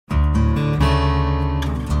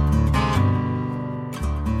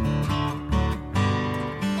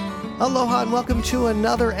Aloha and welcome to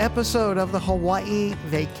another episode of the Hawaii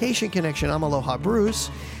Vacation Connection. I'm Aloha Bruce.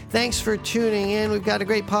 Thanks for tuning in. We've got a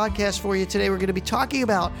great podcast for you today. We're going to be talking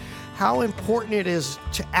about how important it is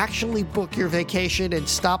to actually book your vacation and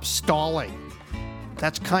stop stalling.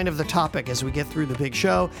 That's kind of the topic as we get through the big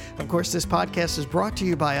show. Of course, this podcast is brought to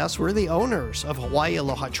you by us. We're the owners of Hawaii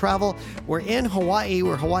Aloha Travel. We're in Hawaii.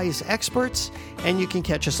 We're Hawaii's experts, and you can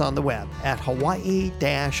catch us on the web at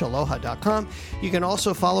hawaii-aloha.com. You can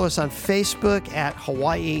also follow us on Facebook at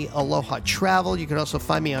Hawaii Aloha Travel. You can also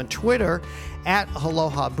find me on Twitter at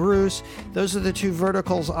Aloha Bruce. Those are the two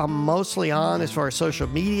verticals I'm mostly on as far as social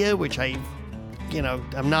media, which I'm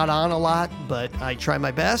not on a lot, but I try my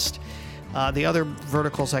best. The other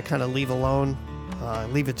verticals I kind of leave alone,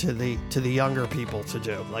 leave it to the younger people to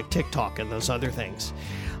do, like TikTok and those other things.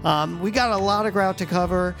 We got a lot of ground to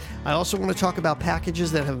cover. I also want to talk about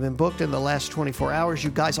packages that have been booked in the last 24 hours. You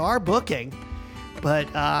guys are booking, but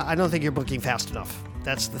I don't think you're booking fast enough.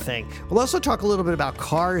 That's the thing. We'll also talk a little bit about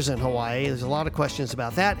cars in Hawaii. There's a lot of questions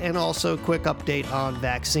about that, and also a quick update on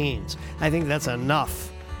vaccines. I think that's enough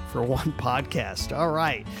for one podcast. All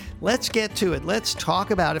right, let's get to it. Let's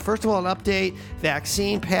talk about it. First of all, an update,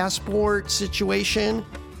 vaccine passport situation.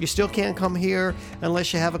 You still can't come here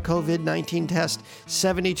unless you have a COVID-19 test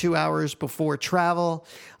 72 hours before travel.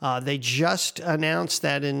 They just announced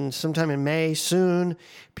that sometime in May, soon,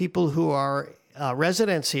 people who are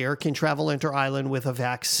residents here can travel inter-island with a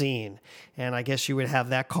vaccine. And I guess you would have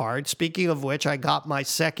that card. Speaking of which, I got my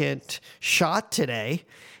second shot today,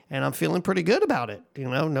 and I'm feeling pretty good about it.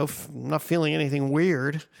 Not feeling anything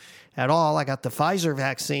weird at all. I got the Pfizer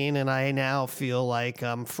vaccine, and I now feel like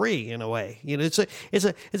I'm free in a way. It's a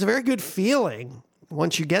very good feeling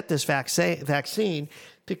once you get this vaccine,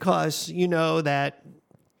 because you know that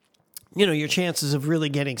your chances of really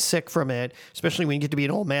getting sick from it, especially when you get to be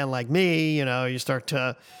an old man like me, you start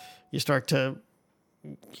to.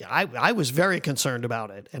 I was very concerned about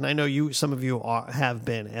it, and I know some of you have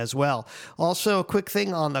been as well. Also, a quick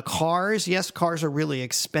thing on the cars. Yes, cars are really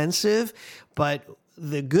expensive, but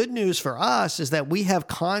the good news for us is that we have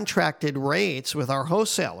contracted rates with our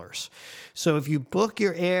wholesalers. So if you book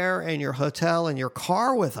your air and your hotel and your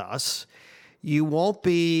car with us, you won't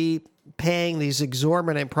be paying these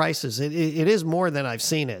exorbitant prices. It is more than I've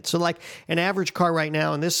seen it. So like an average car right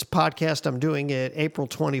now, in this podcast, I'm doing it April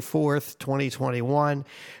 24th, 2021.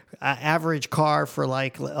 Average car for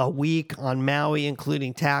like a week on Maui,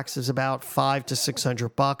 including tax, is about $500 to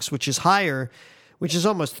 $600, which is higher, which is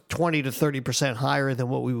almost 20 to 30% higher than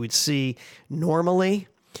what we would see normally.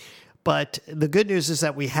 But the good news is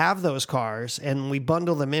that we have those cars and we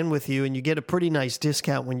bundle them in with you, and you get a pretty nice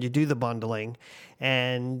discount when you do the bundling.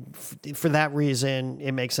 And for that reason,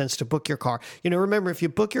 it makes sense to book your car. Remember, if you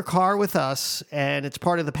book your car with us and it's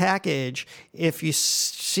part of the package, if you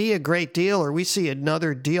see a great deal or we see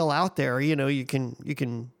another deal out there, we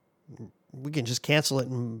can just cancel it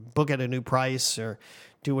and book at a new price or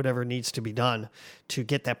do whatever needs to be done to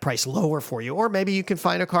get that price lower for you. Or maybe you can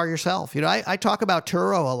find a car yourself. I talk about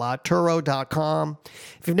Turo a lot, Turo.com.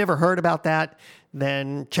 If you've never heard about that,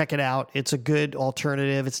 then check it out. It's a good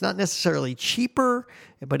alternative. It's not necessarily cheaper,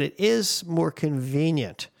 but it is more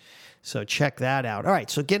convenient. So check that out. All right,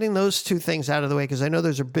 so getting those two things out of the way, because I know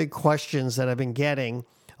those are big questions that I've been getting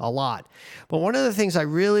a lot. But one of the things I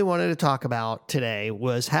really wanted to talk about today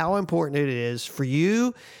was how important it is for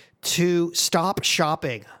you to stop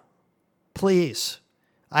shopping, please.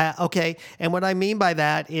 Okay, and what I mean by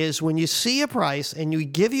that is when you see a price and we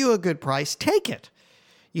give you a good price, take it.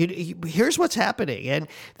 Here's what's happening, and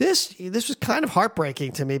this was kind of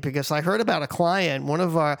heartbreaking to me because I heard about a client. One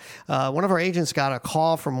of our agents got a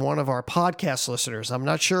call from one of our podcast listeners. I'm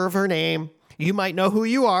not sure of her name. You might know who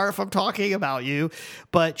you are if I'm talking about you,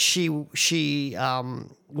 but she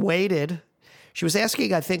waited. She was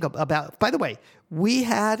asking, I think, about. By the way, we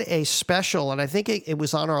had a special, and I think it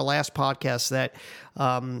was on our last podcast that,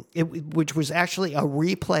 which was actually a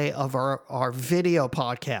replay of our video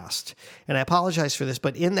podcast. And I apologize for this,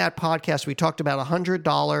 but in that podcast, we talked about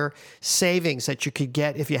 $100 savings that you could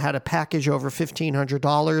get if you had a package over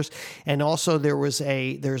 $1,500. And also there's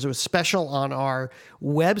a special on our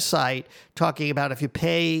website talking about if you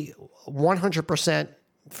pay 100%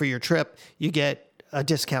 for your trip, you get a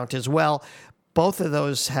discount as well. Both of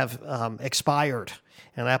those have expired,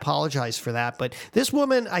 and I apologize for that. But this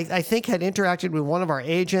woman, I think, had interacted with one of our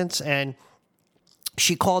agents, and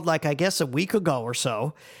she called, I guess, a week ago or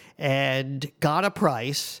so, and got a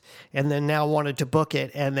price, and then now wanted to book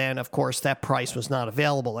it. And then, of course, that price was not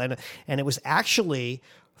available. And it was actually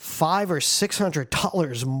 $500 or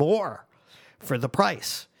 $600 more for the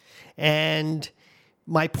price. And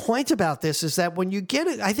my point about this is that when you get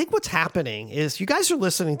it, I think what's happening is you guys are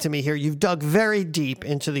listening to me here. You've dug very deep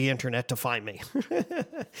into the internet to find me,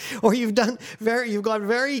 or you've gone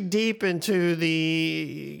very deep into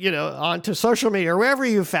onto social media or wherever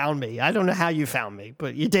you found me. I don't know how you found me,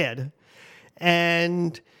 but you did.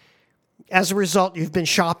 And as a result, you've been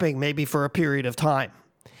shopping maybe for a period of time,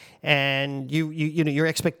 and your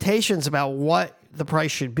expectations about what the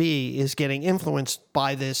price should be is getting influenced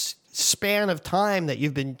by this span of time that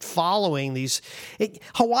you've been following these.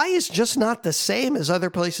 Hawaii is just not the same as other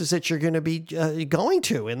places that you're going to be going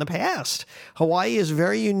to in the past. Hawaii is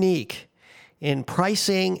very unique in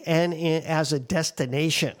pricing and as a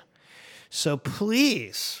destination. So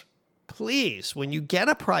please, when you get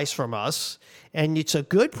a price from us and it's a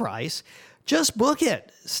good price, just book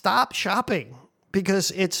it. Stop shopping,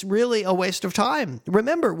 because it's really a waste of time.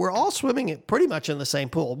 Remember, we're all swimming pretty much in the same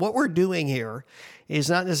pool. What we're doing here is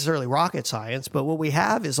not necessarily rocket science, but what we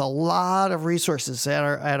have is a lot of resources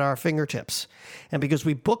at our fingertips. And because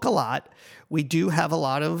we book a lot, we do have a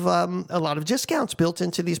lot of discounts built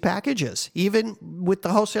into these packages. Even with the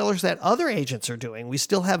wholesalers that other agents are doing, we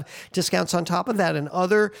still have discounts on top of that and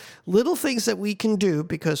other little things that we can do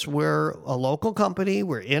because we're a local company,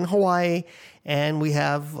 we're in Hawaii, and we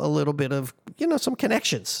have a little bit of, some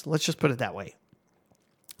connections. Let's just put it that way.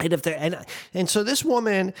 And so this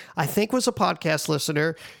woman, I think, was a podcast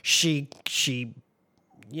listener. She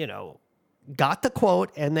got the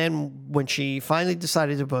quote, and then when she finally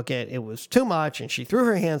decided to book it, it was too much, and she threw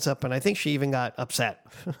her hands up, and I think she even got upset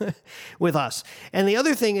with us. And the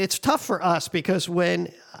other thing, it's tough for us because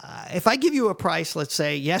if I give you a price, let's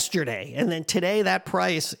say yesterday, and then today that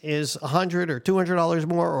price is $100 or $200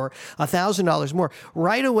 more or $1,000 more,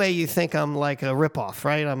 right away you think I'm like a ripoff,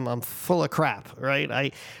 right? I'm full of crap,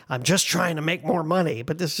 right? I'm just trying to make more money,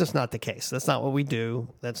 but this is just not the case. That's not what we do.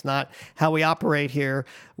 That's not how we operate here.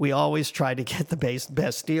 We always try to get the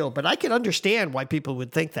best deal, but I can understand why people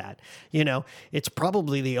would think that. It's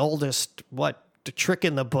probably the oldest, the trick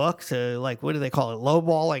in the book to, like, what do they call it?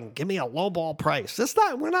 Lowballing. Give me a lowball price.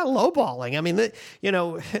 We're not lowballing. I mean,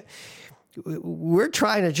 we're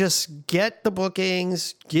trying to just get the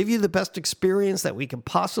bookings, give you the best experience that we can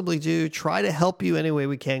possibly do, try to help you any way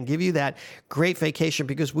we can, give you that great vacation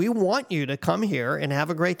because we want you to come here and have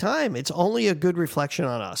a great time. It's only a good reflection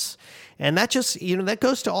on us. And that just, that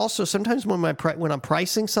goes to also sometimes when I'm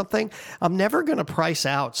pricing something, I'm never going to price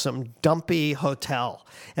out some dumpy hotel.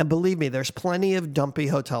 And believe me, there's plenty of dumpy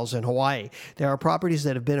hotels in Hawaii. There are properties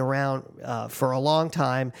that have been around for a long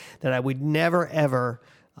time that I would never, ever.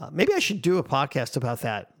 Maybe I should do a podcast about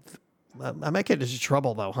that. I might get into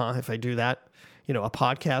trouble though, if I do that. A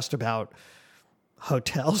podcast about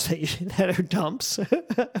hotels that are dumps.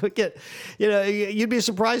 You'd be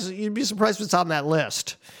surprised. You'd be surprised what's on that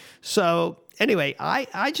list. So anyway,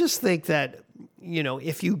 I just think that,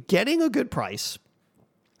 if you're getting a good price,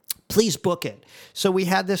 please book it. So we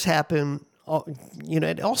had this happen.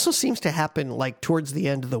 It also seems to happen like towards the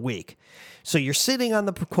end of the week. So you're sitting on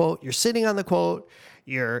the quote.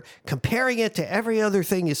 You're comparing it to every other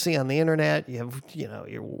thing you see on the internet.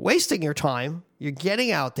 You're wasting your time. You're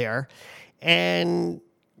getting out there, and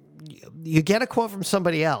you get a quote from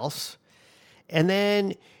somebody else, and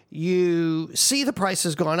then you see the price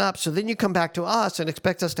has gone up. So then you come back to us and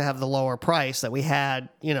expect us to have the lower price that we had,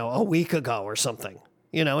 a week ago or something,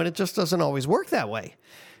 and it just doesn't always work that way.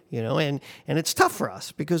 And it's tough for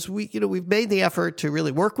us because we've made the effort to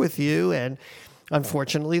really work with you, and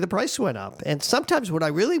unfortunately the price went up. And sometimes what I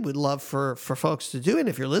really would love for folks to do, and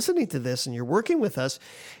if you're listening to this and you're working with us,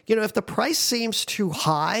 if the price seems too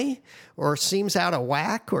high or seems out of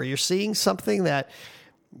whack, or you're seeing something that,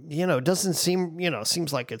 doesn't seem,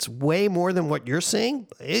 seems like it's way more than what you're seeing,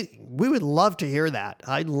 we would love to hear that.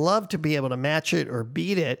 I'd love to be able to match it or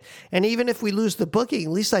beat it. And even if we lose the booking,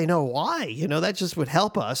 at least I know why. That just would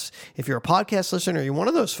help us. If you're a podcast listener, you're one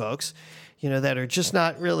of those folks, that are just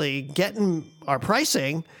not really getting our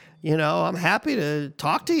pricing, I'm happy to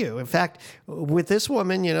talk to you. In fact, with this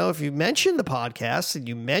woman, if you mention the podcast and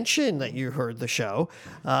you mention that you heard the show,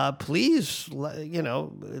 please,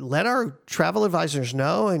 let our travel advisors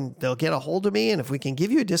know, and they'll get a hold of me. And if we can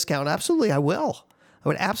give you a discount, absolutely, I will. I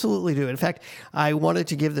would absolutely do it. In fact, I wanted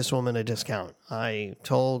to give this woman a discount. I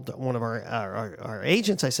told one of our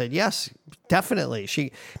agents, I said, yes, definitely.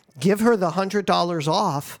 Give her the $100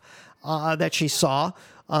 off that she saw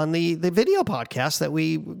on the video podcast that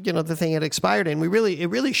the thing had expired, and it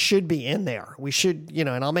really should be in there. We should,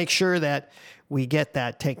 and I'll make sure that we get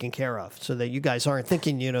that taken care of so that you guys aren't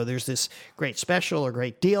thinking, there's this great special or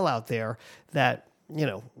great deal out there that,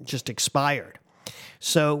 just expired.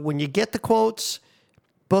 So when you get the quotes,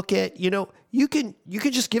 book it. you can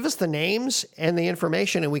just give us the names and the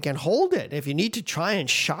information and we can hold it. If you need to try and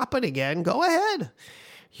shop it again, go ahead.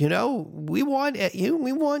 We want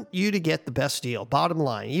you to get the best deal. Bottom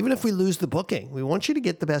line, even if we lose the booking, we want you to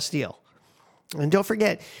get the best deal. And don't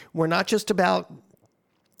forget, we're not just about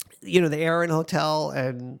the air and hotel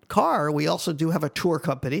and car. We also do have a tour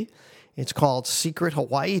company. It's called Secret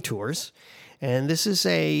Hawaii Tours. And this is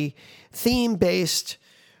a theme-based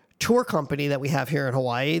tour company that we have here in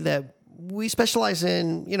Hawaii that we specialize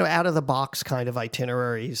in, out-of-the-box kind of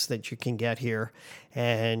itineraries that you can get here.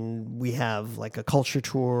 And we have like a culture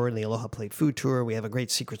tour and the Aloha Plate food tour. We have a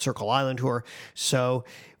great Secret Circle Island tour. So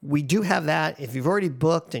we do have that. If you've already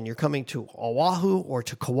booked and you're coming to Oahu or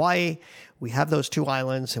to Kauai, we have those two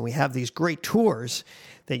islands and we have these great tours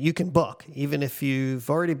that you can book. Even if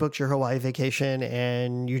you've already booked your Hawaii vacation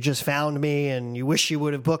and you just found me and you wish you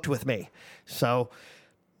would have booked with me. So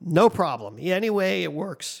no problem. Any way it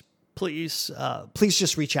works, please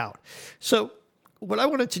just reach out. So what I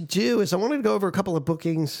wanted to do is I wanted to go over a couple of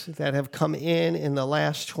bookings that have come in the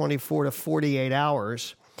last 24 to 48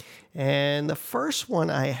 hours. And the first one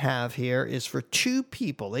I have here is for two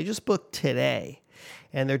people. They just booked today,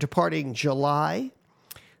 and they're departing July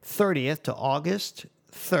 30th to August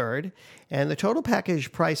 3rd. And the total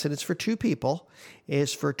package price, and it's for two people,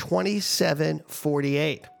 is for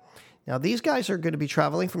 $27.48. Now, these guys are going to be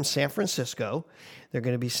traveling from San Francisco. They're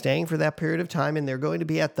going to be staying for that period of time, and they're going to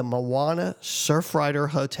be at the Moana Surfrider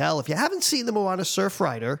Hotel. If you haven't seen the Moana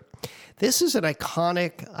Surfrider, this is an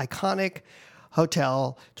iconic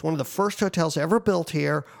hotel. It's one of the first hotels ever built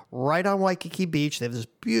here, right on Waikiki Beach. They have this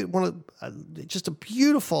just a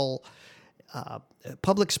beautiful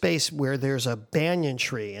public space where there's a banyan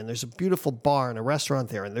tree and there's a beautiful bar and a restaurant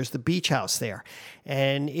there and there's the beach house there.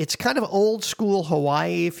 And it's kind of old school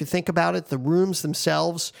Hawaii. If you think about it, the rooms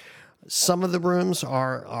themselves, some of the rooms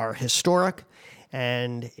are historic,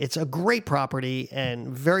 and it's a great property and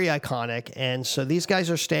very iconic. And so these guys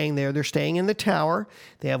are staying there. They're staying in the tower.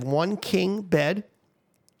 They have one king bed,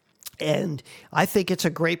 and I think it's a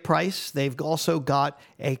great price. They've also got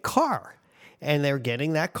a car, and they're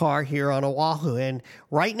getting that car here on Oahu. And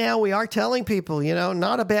right now we are telling people,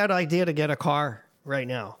 not a bad idea to get a car right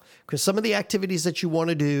now, because some of the activities that you want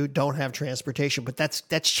to do don't have transportation, but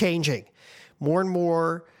that's changing. More and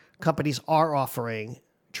more companies are offering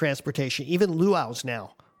transportation. Even luau's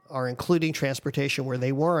now are including transportation where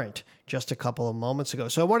they weren't just a couple of moments ago.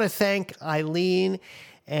 So I want to thank Eileen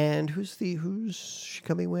and who's she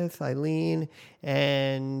coming with? Eileen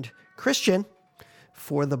and Christian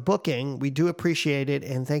for the booking. We do appreciate it,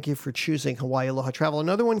 and thank you for choosing Hawaii Aloha Travel.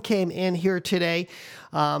 Another one came in here today.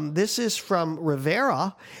 This is from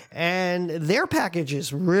Rivera, and their package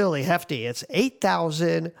is really hefty. It's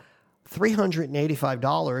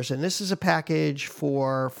 $8,385, and this is a package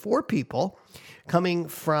for 4 people coming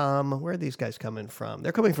from, where are these guys coming from?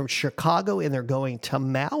 They're coming from Chicago, and they're going to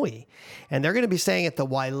Maui, and they're going to be staying at the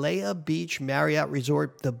Wailea Beach Marriott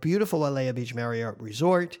Resort, the beautiful Wailea Beach Marriott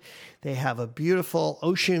Resort. They have a beautiful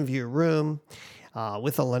ocean view room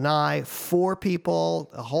with a lanai, 4 people,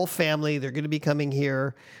 a whole family. They're going to be coming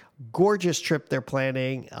here. Gorgeous trip they're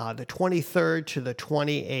planning, the 23rd to the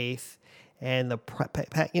 28th. And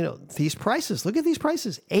these prices, look at these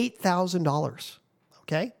prices, $8,000.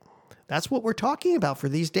 Okay. That's what we're talking about for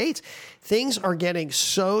these dates. Things are getting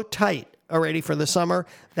so tight already for the summer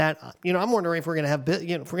that, I'm wondering if we're going to have,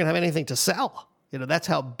 if we're going to have anything to sell. That's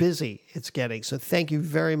how busy it's getting. So thank you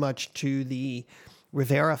very much to the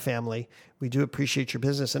Rivera family. We do appreciate your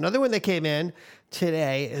business. Another one that came in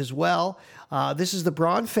today as well. This is the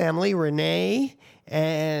Braun family, Renee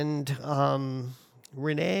and,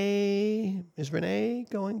 is Renee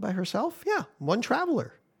going by herself? Yeah, one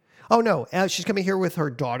traveler. Oh, no, she's coming here with her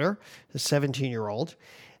daughter, the 17-year-old.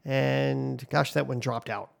 And gosh, that one dropped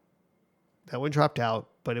out.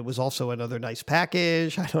 But it was also another nice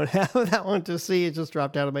package. I don't have that one to see. It just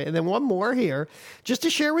dropped out of my... And then one more here, just to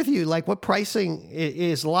share with you, like what pricing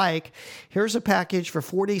is like. Here's a package for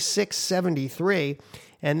 $46.73.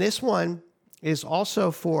 And this one is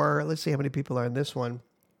also for, let's see how many people are in this one.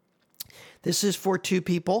 This is for 2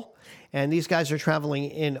 people, and these guys are traveling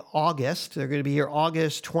in August. They're going to be here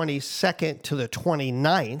August 22nd to the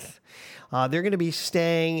 29th. They're going to be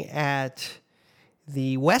staying at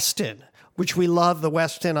the Westin, which we love, the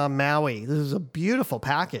Westin on Maui. This is a beautiful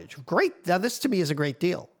package. Great. Now, this to me is a great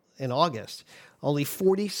deal in August. Only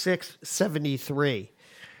 $46.73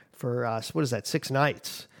 for, what is that, 6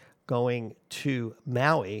 nights going to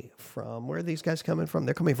Maui from, where are these guys coming from?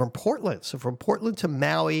 They're coming from Portland. So from Portland to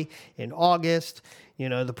Maui in August,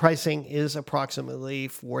 the pricing is approximately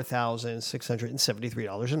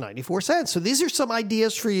 $4,673.94. So these are some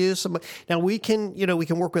ideas for you. Now we can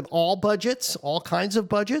work with all budgets, all kinds of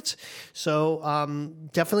budgets. So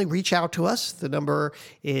definitely reach out to us. The number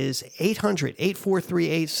is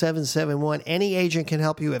 800-843-8771. Any agent can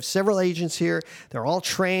help you. We have several agents here. They're all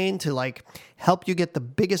trained to help you get the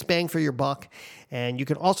biggest bang for your buck. And you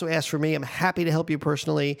can also ask for me. I'm happy to help you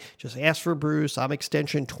personally. Just ask for Bruce. I'm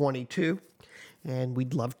extension 22. And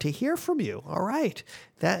we'd love to hear from you. All right.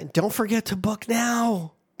 Don't forget to book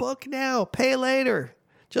now. Book now. Pay later.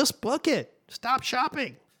 Just book it. Stop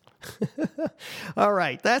shopping. All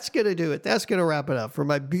right. That's going to do it. That's going to wrap it up. For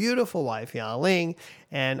my beautiful wife, Ya-Ling,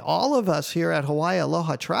 and all of us here at Hawaii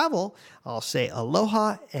Aloha Travel, I'll say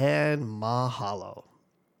aloha and mahalo.